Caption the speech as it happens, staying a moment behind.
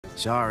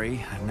Sorry,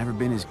 I've never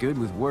been as good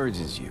with words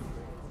as you.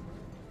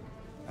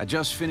 I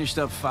just finished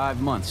up 5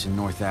 months in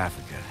North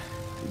Africa.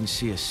 Didn't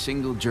see a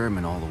single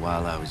German all the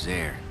while I was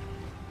there.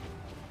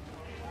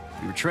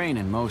 We were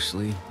training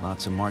mostly,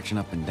 lots of marching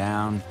up and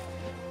down,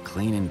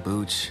 cleaning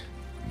boots,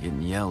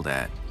 getting yelled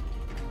at.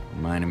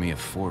 Reminded me of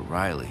Fort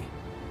Riley.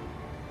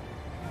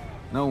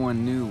 No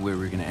one knew where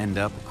we were gonna end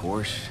up, of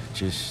course,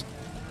 just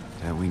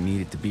that we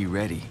needed to be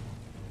ready.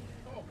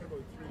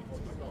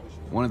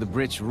 One of the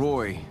Brits,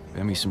 Roy,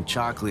 got me some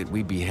chocolate.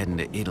 We'd be heading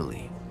to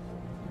Italy.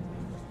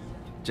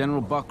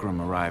 General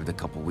Buckram arrived a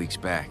couple weeks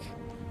back.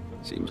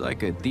 Seems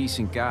like a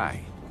decent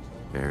guy.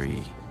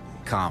 Very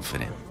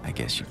confident, I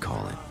guess you'd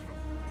call it.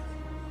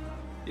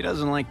 He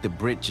doesn't like the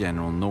Brit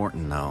General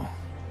Norton, though.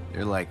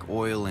 They're like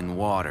oil and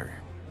water.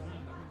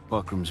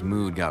 Buckram's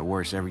mood got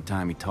worse every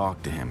time he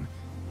talked to him,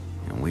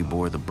 and we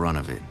bore the brunt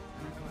of it.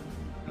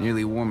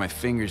 Nearly wore my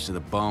fingers to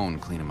the bone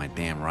cleaning my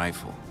damn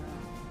rifle.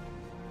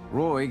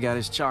 Roy got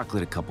his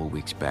chocolate a couple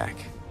weeks back.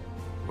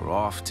 We're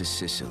off to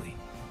Sicily.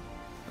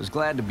 I was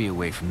glad to be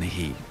away from the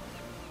heat.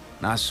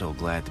 Not so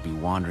glad to be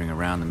wandering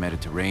around the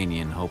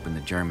Mediterranean hoping the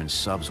German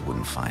subs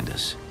wouldn't find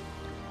us.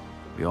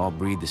 We all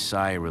breathed a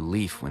sigh of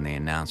relief when they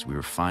announced we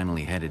were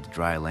finally headed to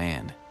dry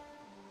land.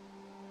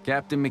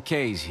 Captain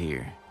McKay's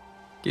here.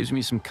 Gives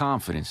me some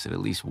confidence that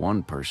at least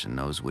one person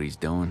knows what he's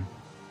doing.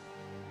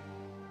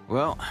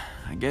 Well,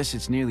 I guess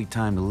it's nearly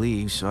time to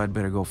leave, so I'd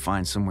better go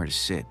find somewhere to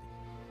sit.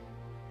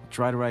 I'll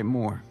try to write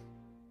more,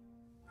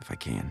 if I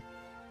can.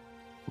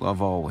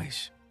 Love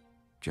always,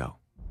 Joe.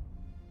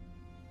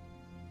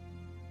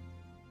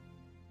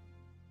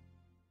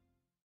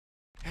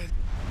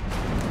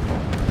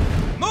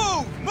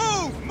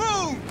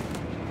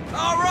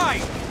 All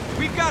right,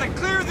 we've got to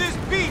clear this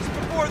beach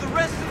before the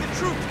rest of the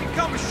troops can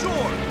come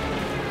ashore.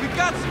 We've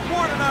got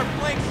support on our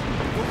flanks,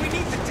 but we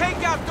need to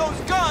take out those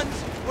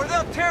guns or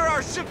they'll tear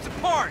our ships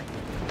apart.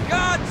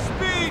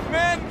 Godspeed,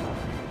 men!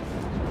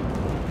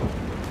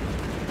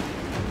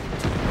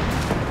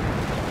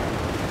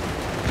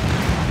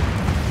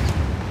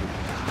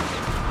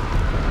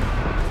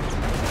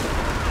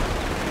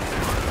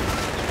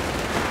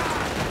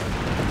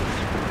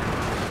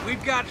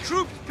 We've got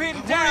troops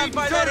pinned down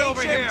by that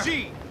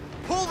HMG.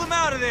 Pull them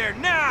out of there,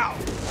 now!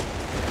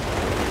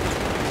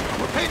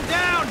 We're pinned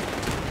down!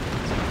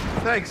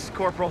 Thanks,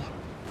 Corporal.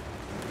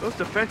 Those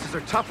defenses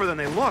are tougher than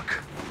they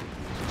look.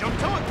 Jump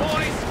to it,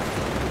 boys!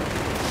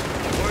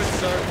 Orders,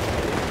 sir.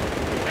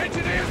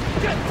 Engineers,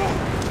 get moving!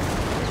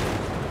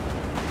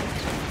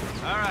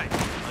 All right,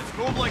 let's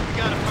move like we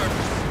got a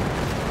purpose.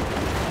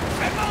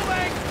 Get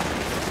moving!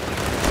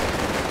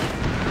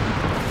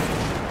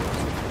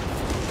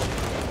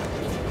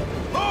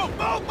 Move,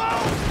 move,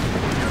 move!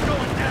 You're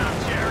going down,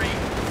 Jerry.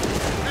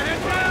 Head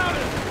down!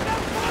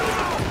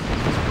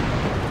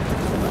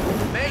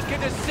 Make a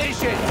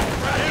decision.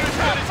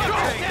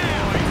 Go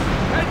down!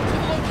 Head to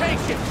the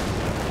location.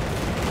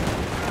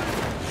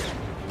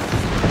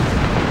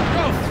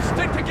 Go!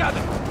 Stick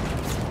together.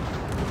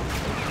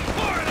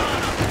 Pour it on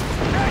them.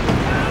 Head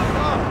down!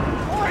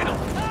 Point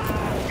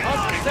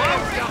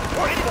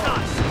them.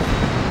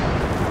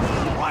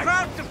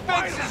 Ground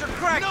defenses are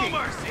cracking. No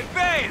mercy.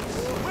 Advance.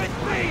 With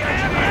me,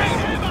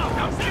 engineers!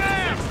 I'm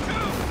jammed!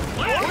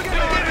 We're gonna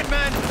give it,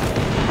 men!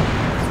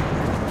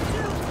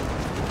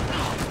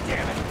 Oh,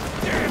 damn it!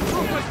 Damn,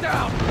 troopers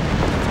down!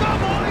 Go,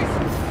 boys!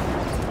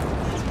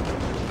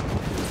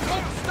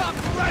 Don't stop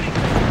already!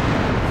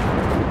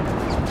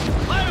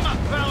 Light him up,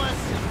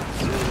 fellas!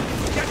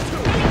 Get to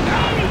it!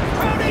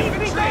 Crowd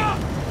infantry!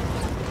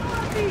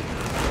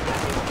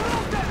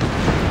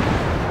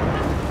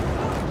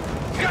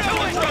 Get to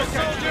it,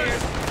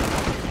 soldiers!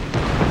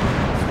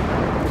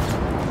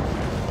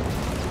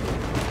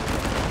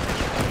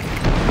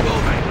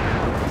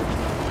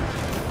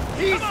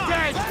 He's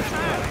dead!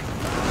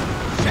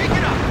 Shake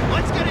it up!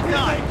 Let's get it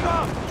done! Here they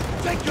come!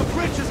 Take your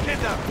britches,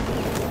 kidder!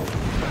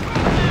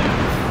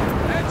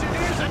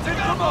 Engineers are to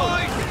the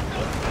boys!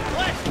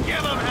 Let's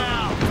give them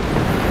hell!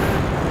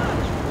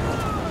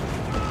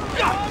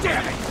 God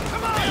damn it!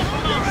 Come on!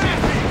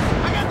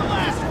 I got the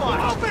last one!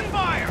 Open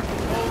fire!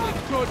 Holy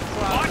good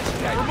crowd! Watch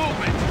that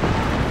movement!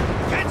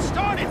 Get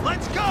started!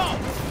 Let's go!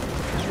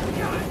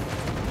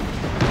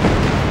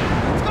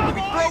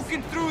 We've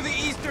broken through the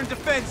eastern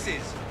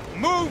defenses!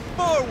 Move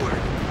forward!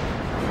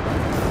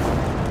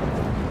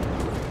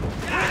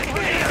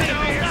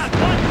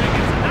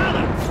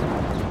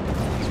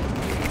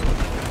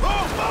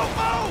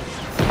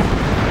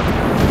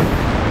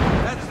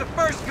 That's the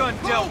first gun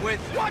dealt with.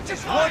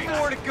 Just one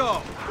more to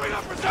go. Bring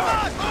up reserve! Come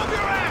on, move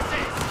your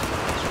asses!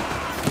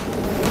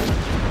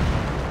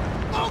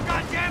 Oh,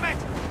 goddammit!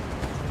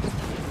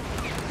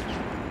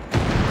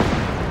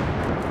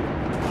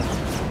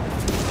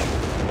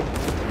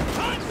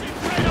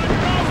 Concentrate on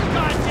your own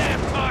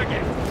goddamn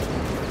target!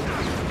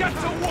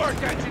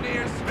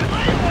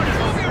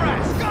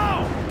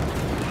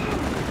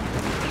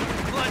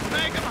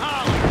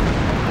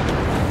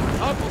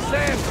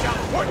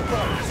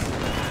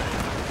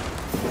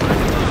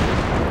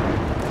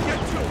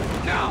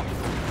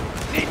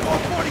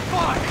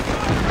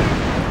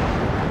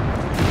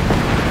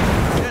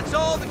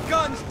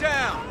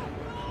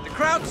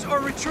 Krauts are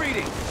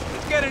retreating.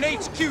 Let's get an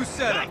HQ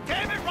set up. God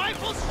damn it,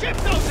 rifles! Ship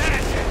those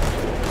asses!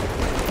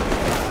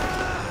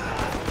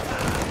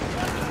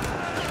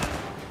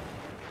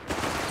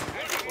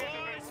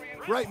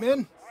 Right,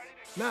 men.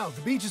 Now,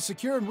 the beach is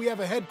secure and we have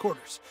a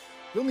headquarters.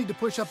 You'll need to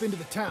push up into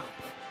the town.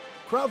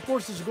 Crowd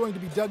forces are going to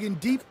be dug in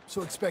deep,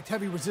 so expect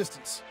heavy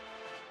resistance.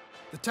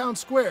 The town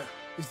square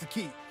is the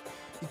key.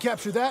 You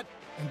capture that,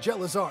 and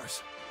Gela's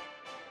ours.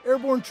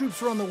 Airborne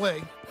troops are on the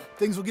way.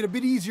 Things will get a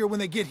bit easier when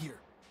they get here.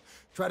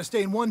 Try to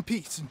stay in one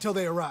piece until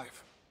they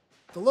arrive.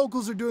 The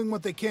locals are doing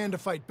what they can to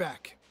fight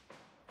back.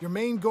 Your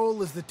main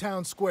goal is the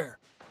town square.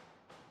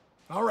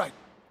 All right.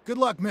 Good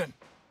luck, men.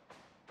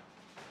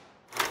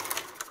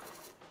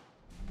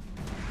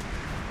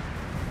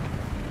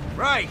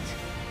 Right.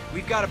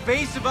 We've got a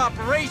base of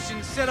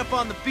operations set up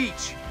on the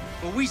beach,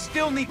 but we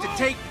still need to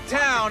take the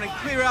town and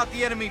clear out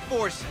the enemy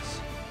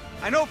forces.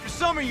 I know for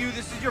some of you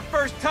this is your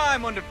first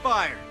time under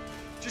fire.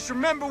 Just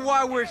remember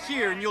why we're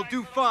here and you'll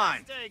do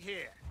fine. Stay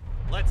here.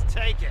 Let's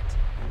take it.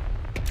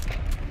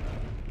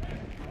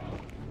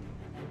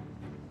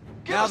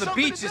 Now the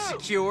beach is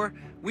secure,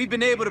 we've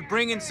been able to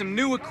bring in some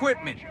new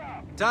equipment.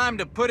 Time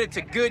to put it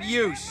to good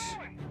use.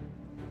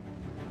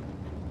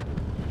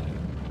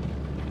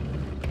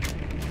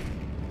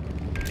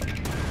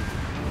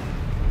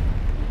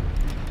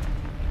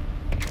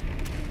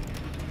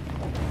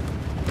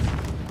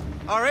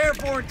 Our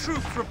airborne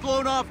troops were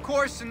blown off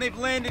course and they've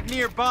landed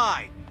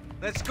nearby.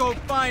 Let's go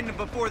find them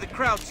before the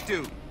Krauts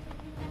do.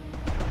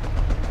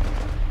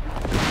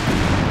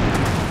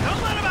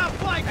 Don't let them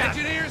outflank us!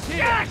 Engineers here!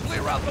 Yes!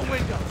 Clear out the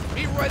windows!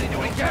 Be ready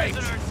to engage!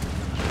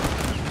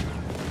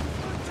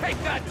 Take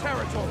that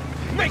territory!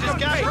 Make them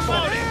pay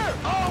for it!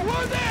 Oh,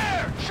 we're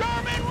there!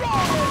 Sherman,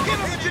 roll! Get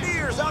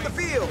engineers on the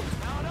field!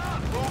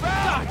 Move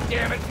out! God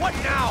damn it! What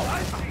now?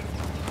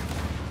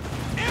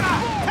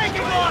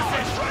 Taking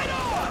losses!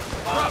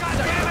 God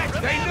damn it!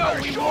 They know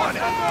we want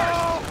it!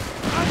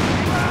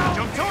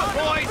 Jump to it,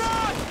 boys!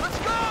 Let's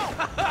go!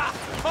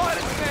 Hard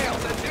as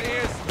nails,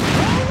 engineers!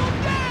 Hold them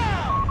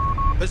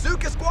down!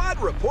 Bazooka squad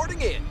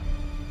reporting in.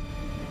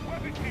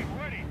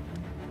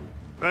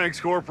 Thanks,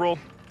 Corporal.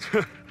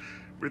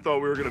 We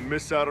thought we were gonna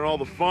miss out on all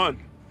the fun.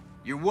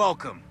 You're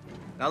welcome.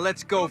 Now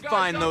let's go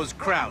find those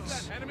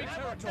Krauts. Enemy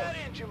territory.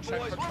 Check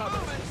for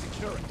cover and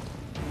secure it.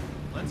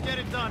 Let's get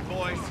it done,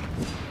 boys.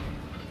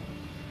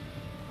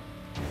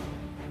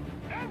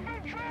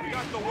 We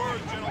got the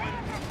word, gentlemen.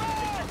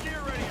 Get your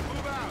gear ready and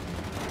move out.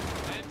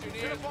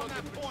 Engineers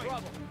looking for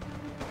trouble.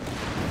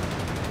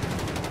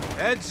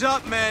 Heads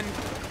up, men.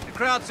 The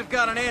Krauts have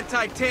got an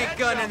anti-tank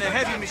gun and a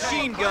heavy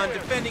machine gun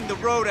defending the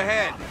road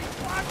ahead.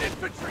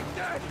 Infantry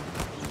dead!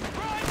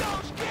 Grind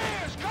those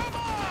gears! Come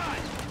on!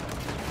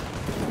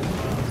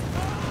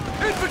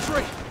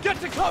 Infantry! Get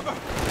to cover!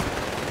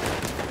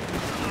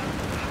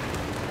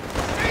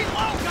 Stay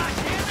low,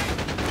 goddammit!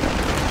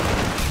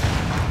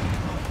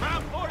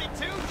 Round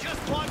 42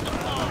 just blocked the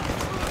line.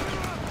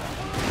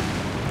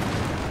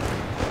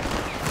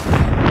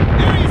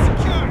 Area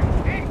secure!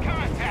 In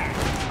contact!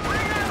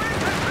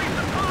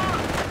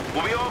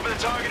 We'll be over the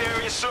target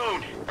area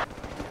soon.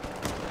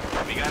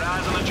 We got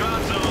eyes on the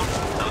drop zone.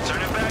 Don't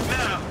turn it back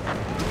now.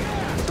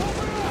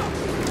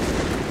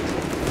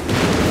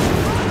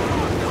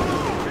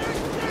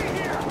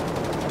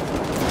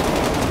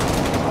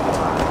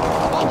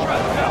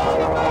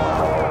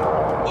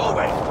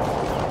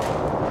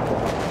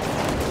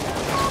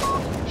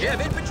 You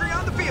have infantry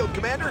on the field,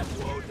 Commander.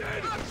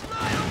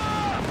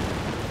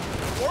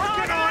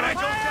 Working on it!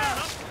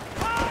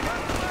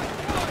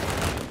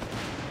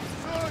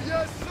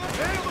 Yes, sir!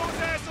 Nail those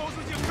assholes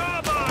with your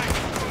carbine!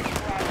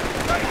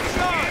 Great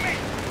shot!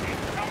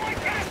 Someone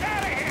get us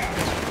out of here!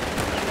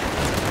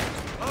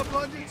 Up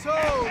on your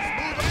toes!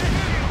 Move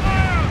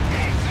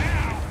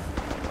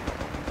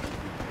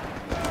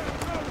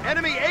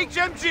Enemy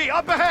HMG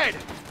up ahead!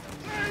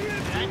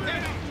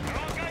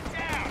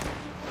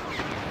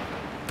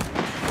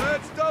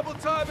 Let's double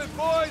time it,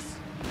 boys!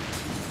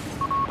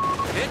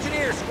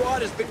 Engineer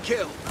squad has been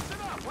killed.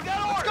 We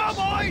got orders! Let's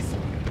go, boys!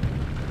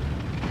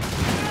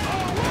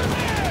 Oh, we're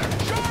there!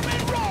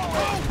 Sherman, roll!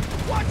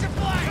 Watch your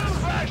flanks!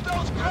 Smash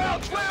those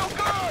crowds real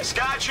good!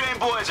 Skytrain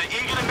boys are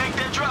eager to make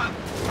their drop.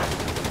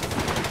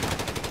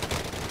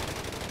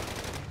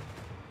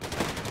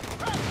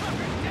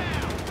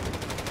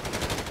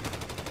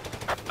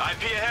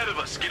 IP ahead of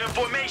us. Get in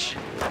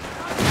formation.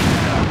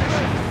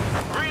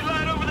 Green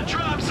light over the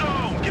drop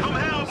zone. Give them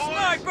hell, boys.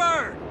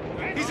 Sniper!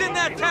 He's in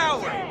that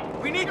tower!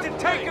 We need to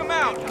take him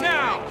out,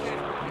 now!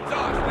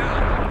 Dodge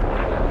now!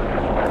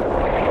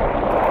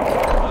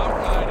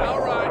 All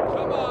right,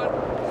 come on!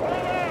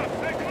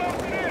 They're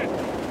closing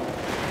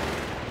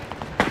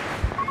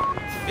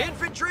in!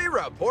 Infantry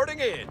reporting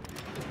in.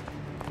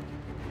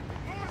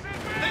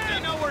 Think they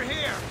know we're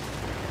here.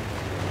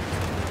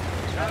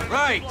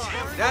 Right,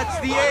 that's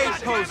the A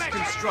post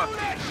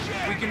constructed.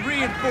 We can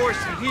reinforce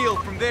and heal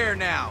from there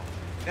now.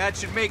 That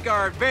should make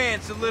our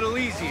advance a little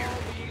easier.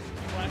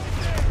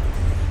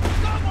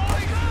 Go,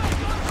 boys!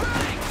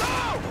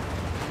 Go!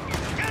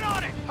 Get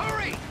on it!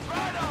 Hurry!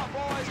 Right on,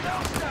 boys!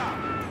 Don't stop!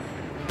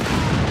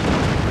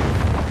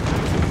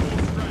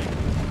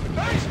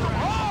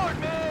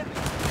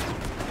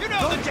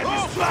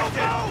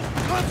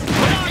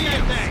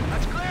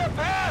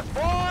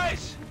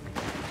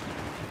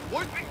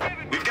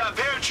 We've got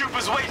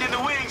paratroopers waiting in the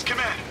wings,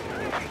 Commander.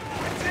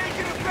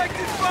 Taking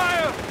effective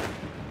fire!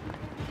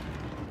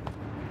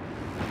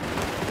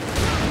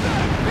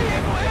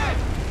 Vehicle hit!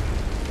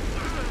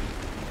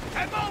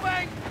 And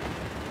moving!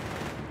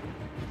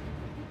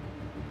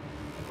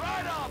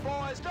 Right on,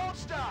 boys. Don't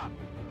stop.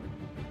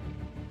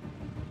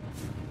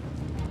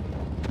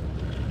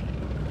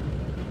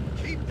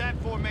 Keep that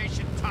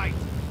formation tight.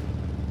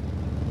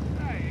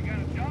 Hey, you got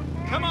a job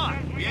for Come me?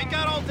 on, we ain't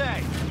got all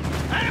day.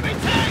 Enemy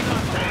tank!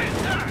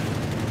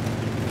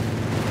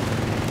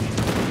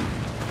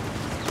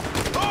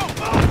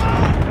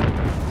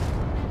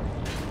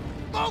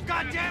 Oh,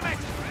 goddammit!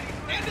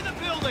 Into the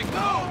building!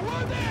 Go!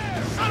 We're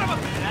there! Son of a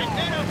bitch! That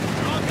hit him!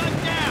 All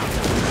gunned down!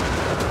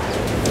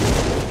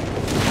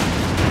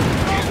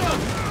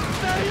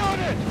 Stay on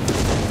it!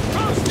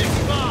 Throw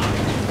sticky bomb!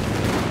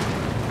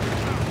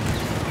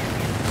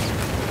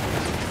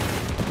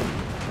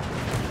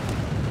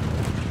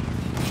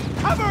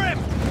 Cover him!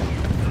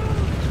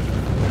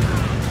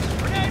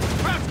 Grenade!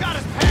 Crap's got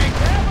us pegged!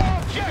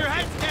 Keep your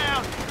heads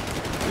down!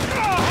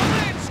 Hold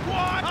in,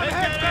 squad! Take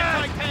that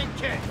anti-tank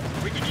kit!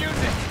 We can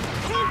use it!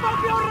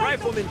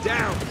 Rifleman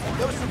down.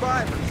 No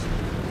survivors.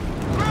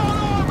 Ground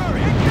armor!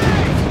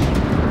 Engage!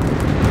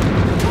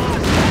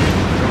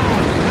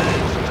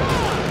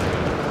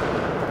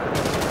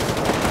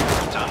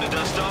 Time to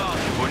dust off.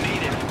 We're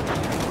needed.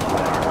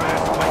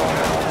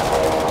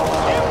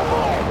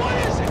 What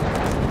is it?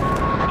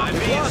 I'm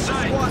being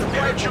sight.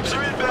 Paratroops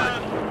are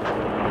inbound.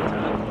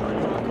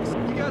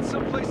 You got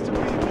someplace to be,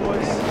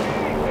 boys.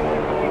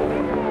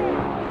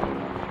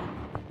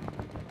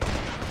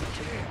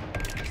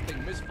 This thing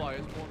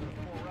misfires more than a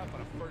 4 rep on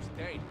a first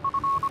date.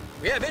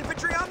 We have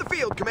infantry on the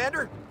field,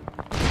 Commander.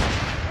 Come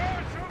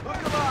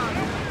on!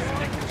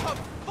 Stick to tough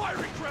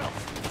firing drill!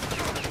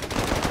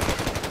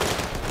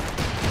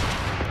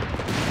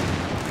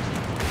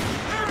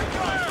 There we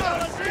go!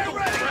 Let's get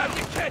ready! Grab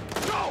your kit!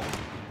 Go!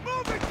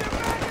 Moving to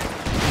medic!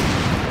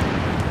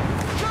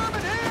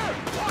 German here!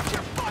 Watch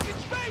your fucking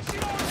space, you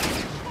know!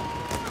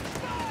 More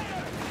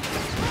fire!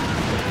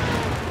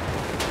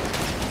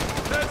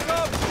 Heads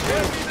up!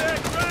 Give me that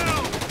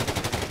ground!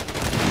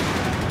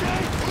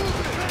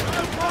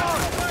 Come on!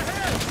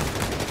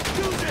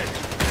 Use it!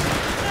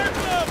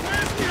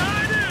 Where's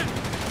behind it?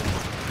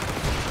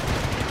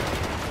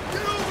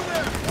 Get over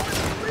there! Watch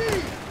the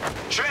lead!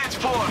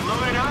 Transport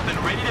loaded up and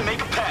ready to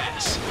make a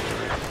pass.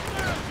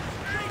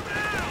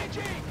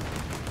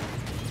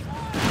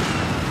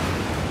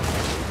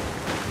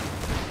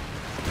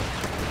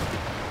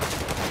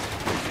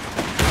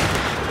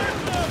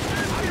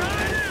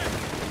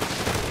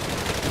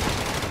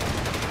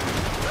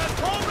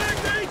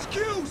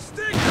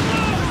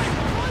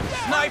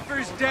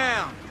 Snipers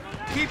down!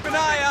 Keep an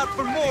eye out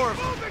for more of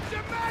them! Get to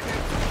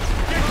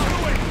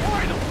it!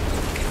 Final!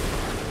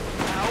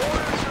 Now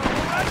orders are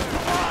ready to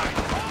line!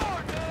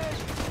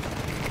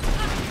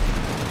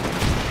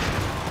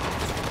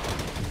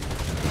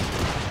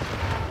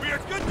 We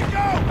are good to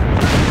go!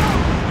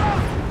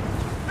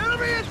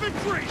 Enemy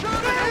infantry!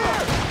 German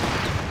here!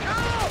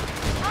 Go!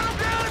 Run them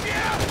down if you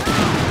have to!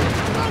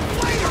 Run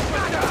later,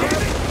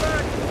 goddammit!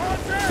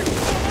 Contact!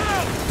 Come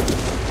out!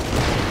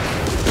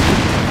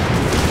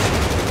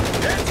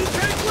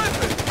 Anti-tank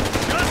weapon!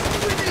 Just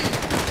what we need!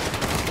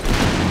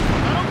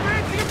 I'll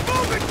make you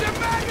move it,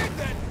 Dominic!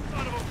 That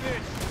son of a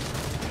bitch!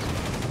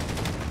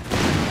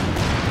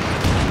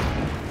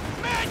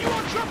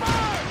 Manual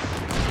traverse!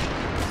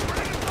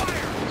 Ready to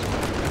fire!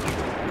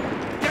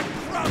 Get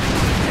crouched!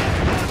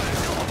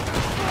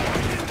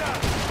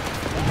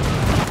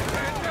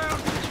 Man down!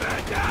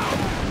 Man down!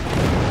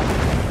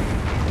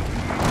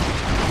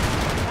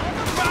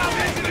 Ground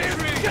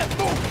engineering! Get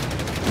moving!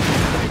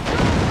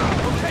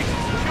 Location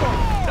secure!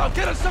 Now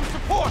get us some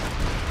support!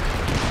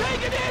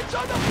 Take an inch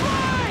on the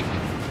flank!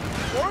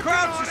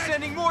 Krauts are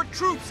sending more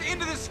troops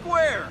into the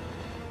square!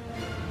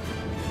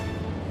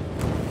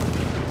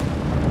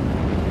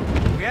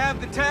 We have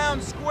the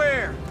town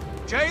square.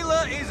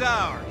 Gela is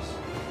ours.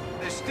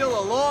 There's still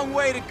a long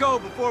way to go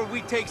before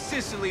we take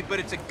Sicily, but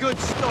it's a good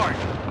start.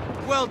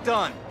 Well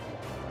done.